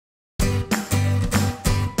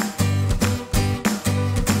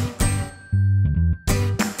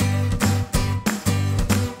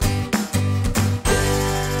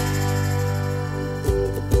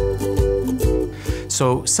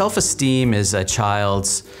So self-esteem is a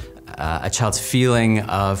child's feeling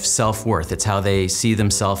of self-worth. It's how they see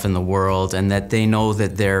themselves in the world, and that they know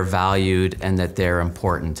that they're valued and that they're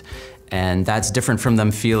important. And that's different from them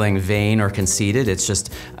feeling vain or conceited. It's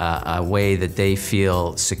just a way that they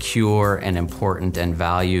feel secure and important and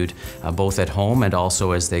valued, both at home and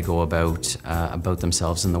also as they go about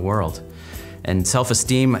themselves in the world. And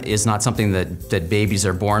self-esteem is not something that babies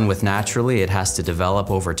are born with naturally. It has to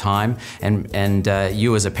develop over time. And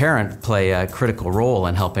you as a parent play a critical role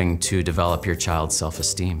in helping to develop your child's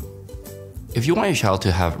self-esteem. If you want your child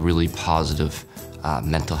to have really positive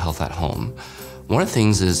mental health at home, one of the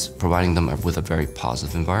things is providing them with a very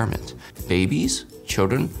positive environment. Babies,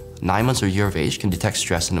 children, 9 months or a year of age can detect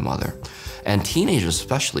stress in the mother. And teenagers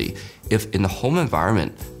especially, if in the home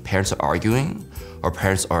environment, parents are arguing, or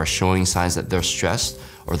parents are showing signs that they're stressed,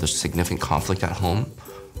 or there's significant conflict at home,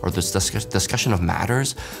 or there's discussion of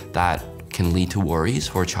matters that can lead to worries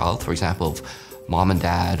for a child. For example, if mom and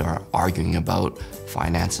dad are arguing about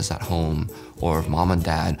finances at home, or if mom and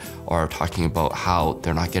dad are talking about how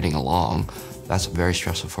they're not getting along, that's very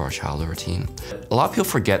stressful for a child or a teen. A lot of people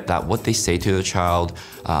forget that what they say to the child,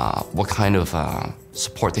 what kind of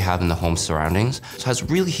support they have in the home surroundings, so it has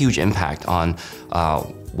really huge impact on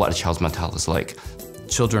what a child's mental health is like.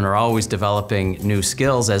 Children are always developing new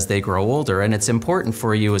skills as they grow older, and it's important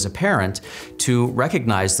for you as a parent to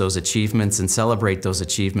recognize those achievements and celebrate those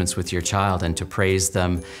achievements with your child, and to praise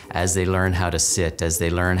them as they learn how to sit, as they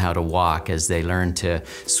learn how to walk, as they learn to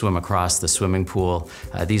swim across the swimming pool.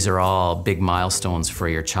 These are all big milestones for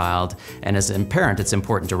your child, and as a parent it's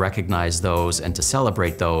important to recognize those and to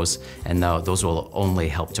celebrate those, and those will only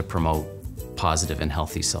help to promote positive and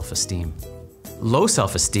healthy self-esteem. Low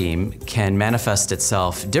self-esteem can manifest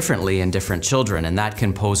itself differently in different children, and that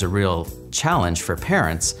can pose a real challenge for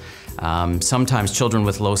parents. Sometimes children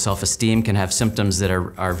with low self-esteem can have symptoms that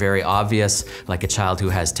are very obvious, like a child who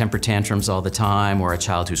has temper tantrums all the time, or a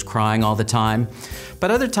child who's crying all the time. But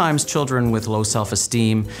other times children with low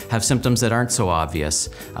self-esteem have symptoms that aren't so obvious,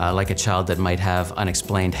 like a child that might have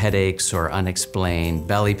unexplained headaches or unexplained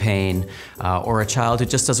belly pain, or a child who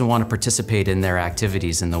just doesn't want to participate in their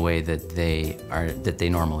activities in the way that they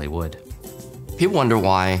normally would. People wonder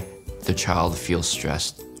why the child feels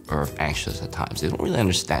stressed or anxious at times. They don't really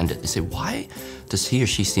understand it. They say, why does he or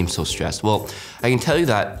she seem so stressed? Well, I can tell you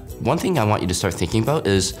that one thing I want you to start thinking about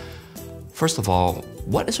is, first of all,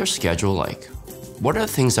 what is her schedule like? What are the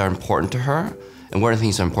things that are important to her, and what are the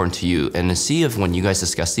things that are important to you? And to see if when you guys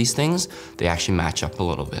discuss these things, they actually match up a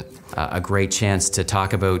little bit. A great chance to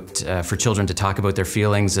talk about, for children to talk about their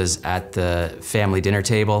feelings is at the family dinner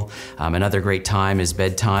table. Another great time is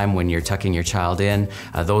bedtime when you're tucking your child in.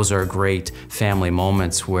 Those are great family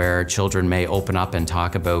moments where children may open up and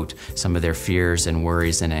talk about some of their fears and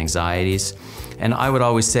worries and anxieties. And I would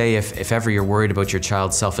always say, if ever you're worried about your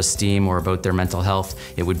child's self-esteem or about their mental health,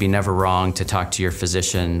 it would be never wrong to talk to your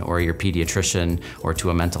physician or your pediatrician or to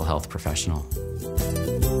a mental health professional.